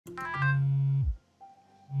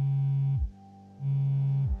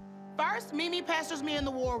First, Mimi pesters me in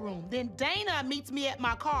the war room. Then Dana meets me at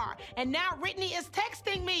my car. And now Brittany is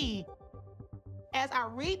texting me. As I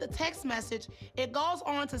read the text message, it goes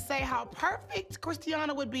on to say how perfect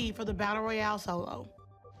Christiana would be for the Battle Royale solo.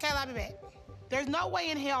 Kayla, I'll be back. There's no way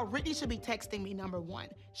in hell Brittany should be texting me, number one.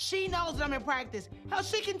 She knows that I'm in practice. Hell,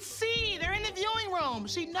 she can see. They're in the viewing room.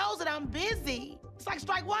 She knows that I'm busy. It's like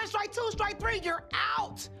strike one, strike two, strike three, you're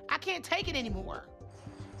out. I can't take it anymore.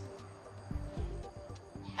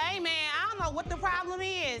 Hey, man, I don't know what the problem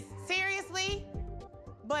is, seriously,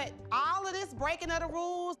 but all of this breaking of the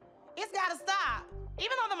rules, it's gotta stop.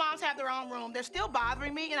 Even though the moms have their own room, they're still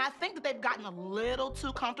bothering me, and I think that they've gotten a little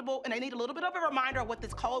too comfortable, and they need a little bit of a reminder of what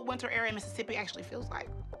this cold winter area in Mississippi actually feels like.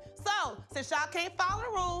 So, since y'all can't follow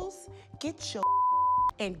the rules, get your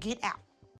and get out.